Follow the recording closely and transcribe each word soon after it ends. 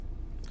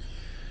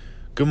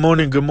Good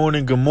morning, good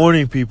morning, good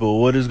morning,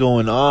 people. What is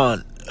going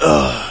on?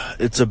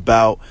 It's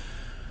about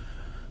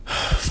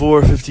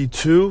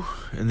 4:52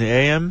 in the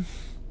AM.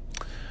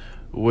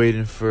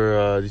 Waiting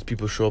for these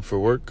people to show up for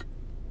work.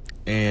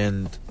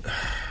 And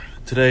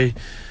today,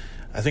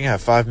 I think I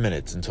have 5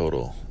 minutes in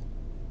total.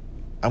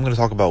 I'm going to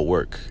talk about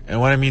work. And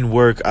when I mean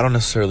work, I don't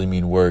necessarily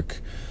mean work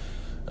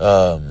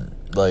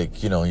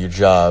like, your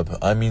job.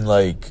 I mean,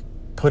 like,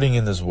 putting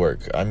in this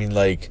work. I mean,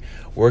 like,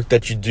 work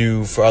that you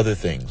do for other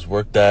things.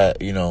 Work that,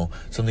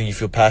 something you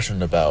feel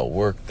passionate about.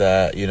 Work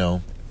that, you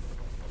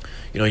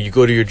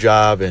go to your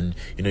job and,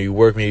 you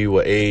work maybe,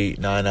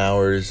 8-9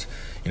 hours.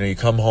 You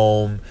come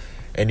home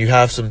and you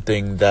have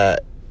something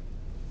that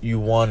you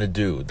want to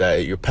do,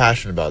 that you're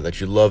passionate about,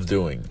 that you love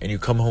doing, and you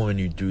come home and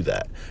you do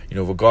that,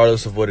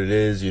 regardless of what it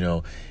is,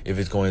 if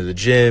it's going to the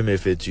gym,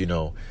 if it's,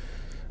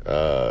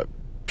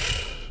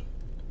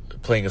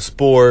 playing a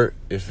sport,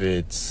 if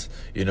it's,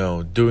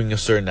 doing a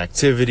certain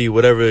activity,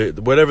 whatever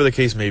the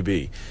case may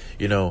be,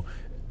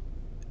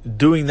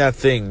 doing that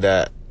thing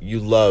that you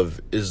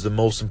love is the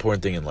most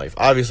important thing in life.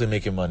 Obviously,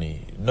 making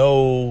money,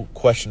 no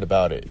question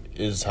about it,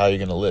 is how you're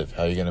going to live,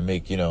 how you're going to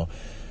make, how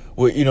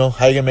you're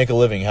going to make a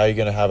living, how you're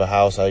going to have a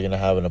house, how you're going to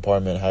have an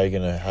apartment, how you're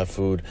going to have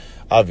food.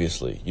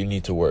 Obviously, you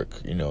need to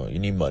work, you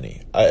need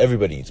money.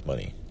 Everybody needs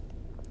money.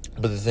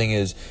 But the thing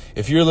is,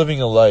 if you're living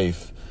a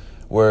life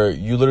where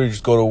you literally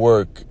just go to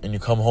work and you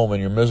come home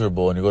and you're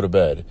miserable and you go to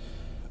bed,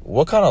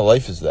 what kind of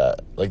life is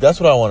that? Like, that's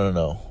what I want to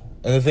know.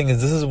 And the thing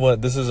is, this isn't what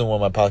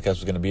my podcast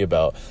was going to be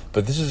about,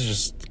 but this is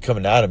just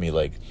coming out of me.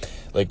 Like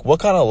what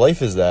kind of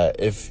life is that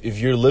if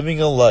you're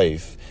living a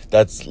life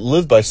that's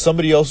lived by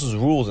somebody else's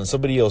rules and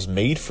somebody else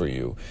made for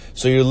you?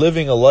 So you're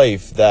living a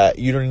life that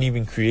you don't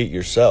even create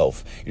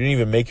yourself. You didn't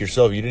even make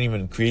yourself. You didn't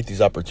even create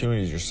these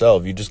opportunities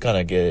yourself. You just kind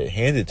of get it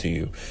handed to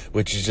you,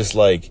 which is just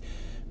like,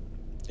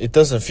 it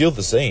doesn't feel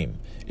the same.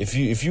 If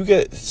you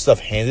get stuff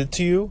handed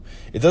to you,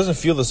 it doesn't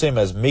feel the same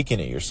as making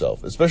it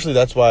yourself. Especially,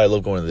 that's why I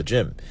love going to the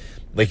gym.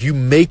 Like, you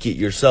make it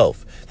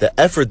yourself. The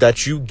effort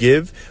that you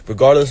give,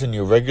 regardless in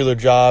your regular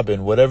job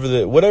and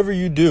whatever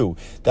you do,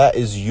 that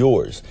is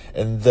yours.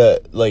 And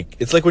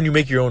it's like when you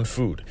make your own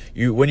food.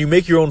 When you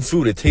make your own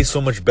food, it tastes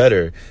so much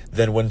better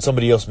than when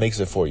somebody else makes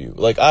it for you.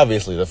 Like,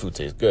 obviously the food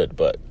tastes good,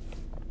 but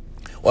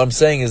what I'm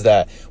saying is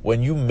that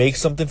when you make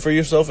something for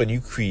yourself and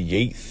you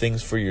create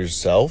things for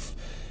yourself,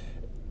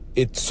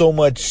 it's so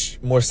much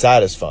more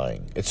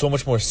satisfying. It's so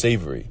much more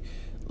savory.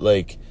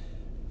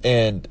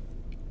 And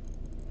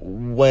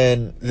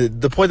when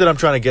the point that I'm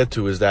trying to get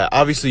to is that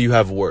obviously you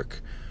have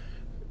work.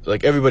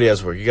 Like, everybody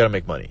has work. You got to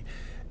make money.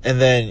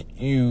 And then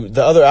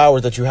the other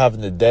hours that you have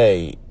in the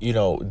day,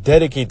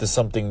 dedicate to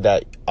something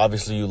that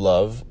obviously you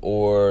love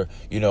or,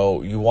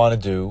 you want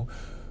to do.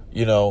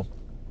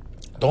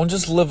 Don't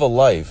just live a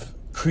life.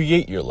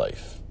 Create your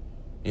life.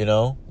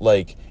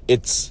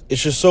 It's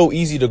just so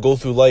easy to go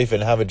through life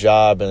and have a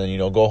job and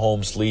then, go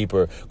home, sleep,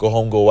 or go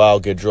home, go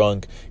out, get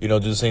drunk, do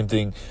the same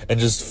thing and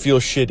just feel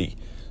shitty.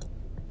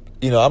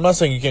 I'm not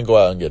saying you can't go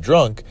out and get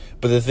drunk,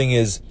 but the thing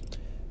is,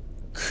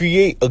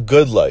 create a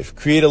good life.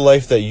 Create a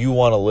life that you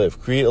want to live.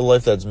 Create a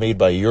life that's made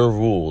by your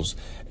rules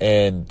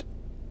and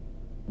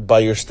by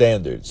your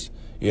standards,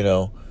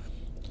 And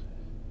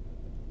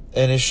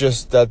it's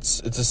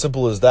as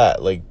simple as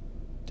that.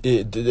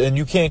 And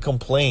you can't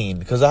complain,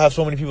 because I have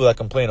so many people that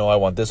complain, I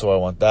want this or I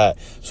want that.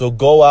 So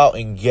go out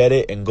and get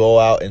it and go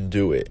out and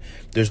do it.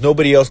 There's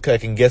nobody else that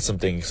can get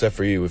something except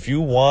for you. If you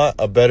want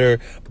a better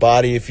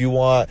body, if you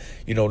want,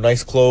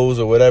 nice clothes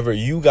or whatever,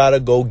 you gotta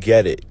go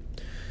get it.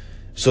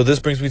 So this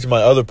brings me to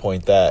my other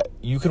point, that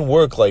you can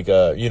work like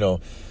a,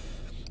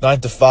 9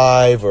 to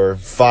 5 or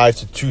 5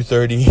 to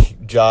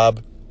 2:30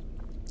 job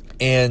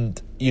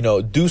and,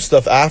 do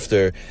stuff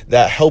after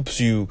that helps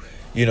you,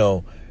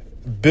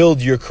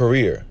 build your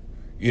career,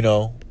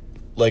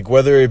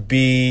 whether it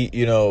be,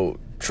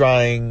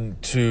 trying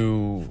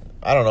to,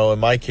 I don't know, in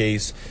my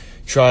case,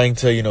 trying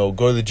to,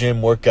 go to the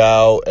gym, work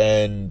out,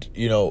 and,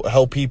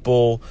 help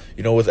people,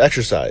 with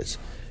exercise,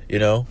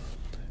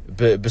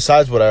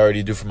 besides what I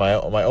already do for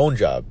my own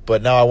job.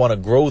 But now I want to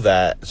grow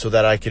that so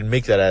that I can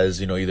make that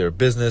as, either a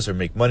business or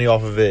make money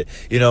off of it,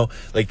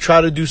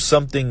 try to do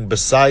something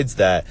besides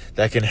that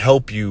can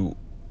help you,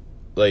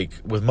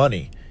 with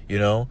money,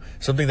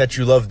 something that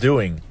you love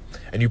doing.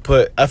 And you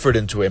put effort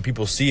into it, and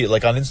people see it,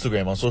 like on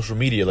Instagram, on social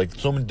media.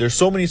 There's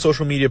so many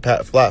social media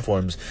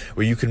platforms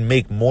where you can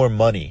make more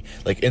money,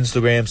 like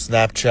Instagram,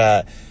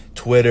 Snapchat,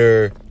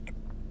 Twitter,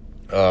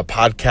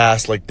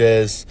 podcasts like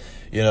this,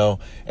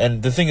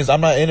 And the thing is,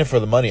 I'm not in it for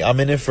the money. I'm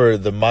in it for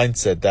the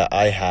mindset that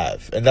I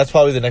have, and that's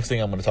probably the next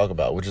thing I'm going to talk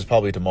about, which is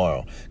probably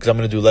tomorrow, because I'm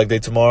going to do leg day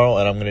tomorrow,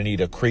 and I'm going to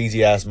need a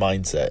crazy ass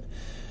mindset.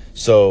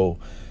 So,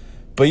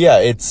 but yeah,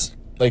 it's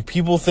like,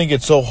 people think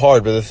it's so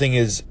hard, but the thing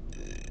is,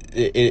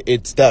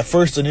 it's that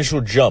first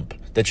initial jump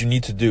that you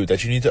need to do,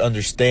 that you need to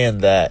understand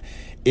that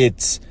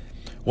it's,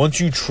 once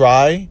you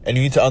try, and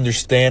you need to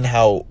understand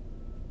how,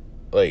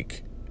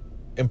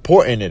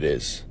 important it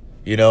is,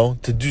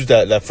 to do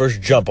that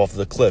first jump off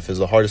the cliff is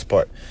the hardest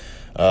part.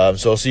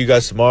 So I'll see you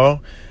guys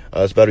tomorrow.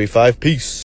 It's about to be 5. Peace.